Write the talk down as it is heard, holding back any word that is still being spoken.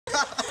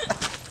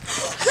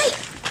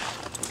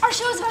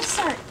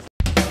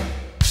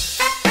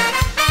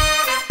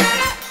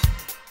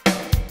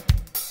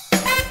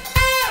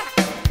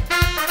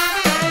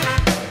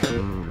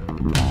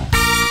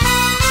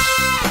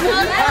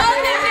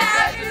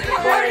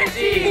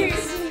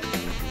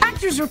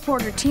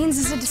Reporter Teens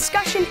is a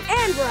discussion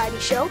and variety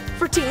show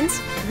for teens.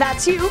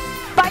 That's you,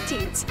 by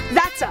teens.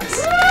 That's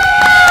us.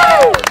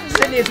 Woo!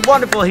 Sydney, it's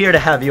wonderful here to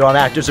have you on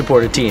Actors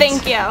Reporter Teens.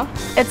 Thank you.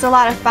 It's a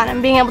lot of fun,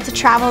 and being able to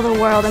travel the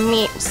world and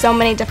meet so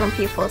many different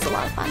people is a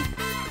lot of fun.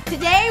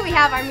 Today we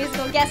have our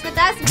musical guest with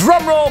us.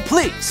 Drum roll,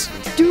 please.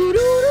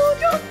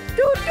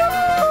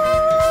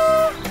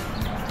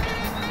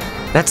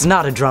 That's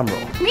not a drum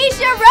roll.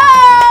 Misha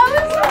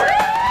Rose!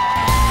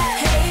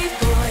 Hey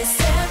boys,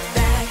 step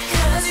back,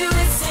 'cause you're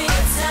wasting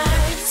your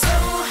time. So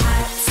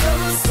hot, so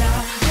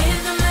stop,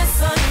 with the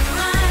mess on your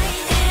mind.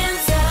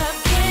 Hands up,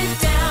 get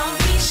down,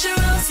 Misha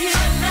Rose here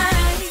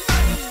tonight.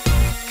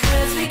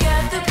 'Cause we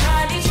got the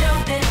party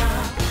jumping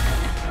up.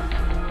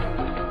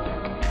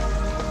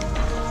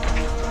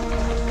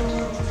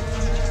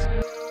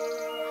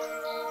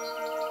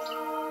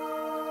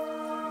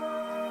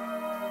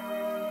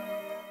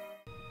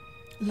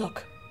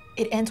 Look,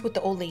 it ends with the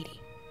old lady.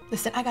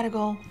 Listen, I gotta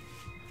go.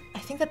 I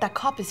think that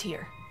cop is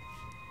here.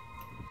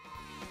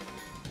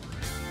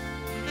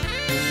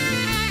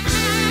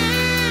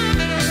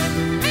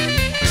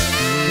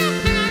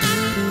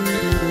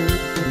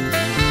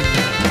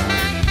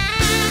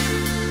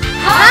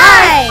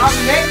 Hi!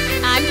 I'm Nick.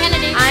 I'm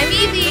Kennedy. I'm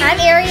Evie. I'm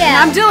Ariel.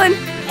 I'm Dylan.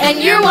 And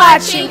you're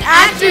watching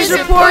Actors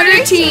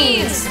Reporter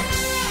Teens.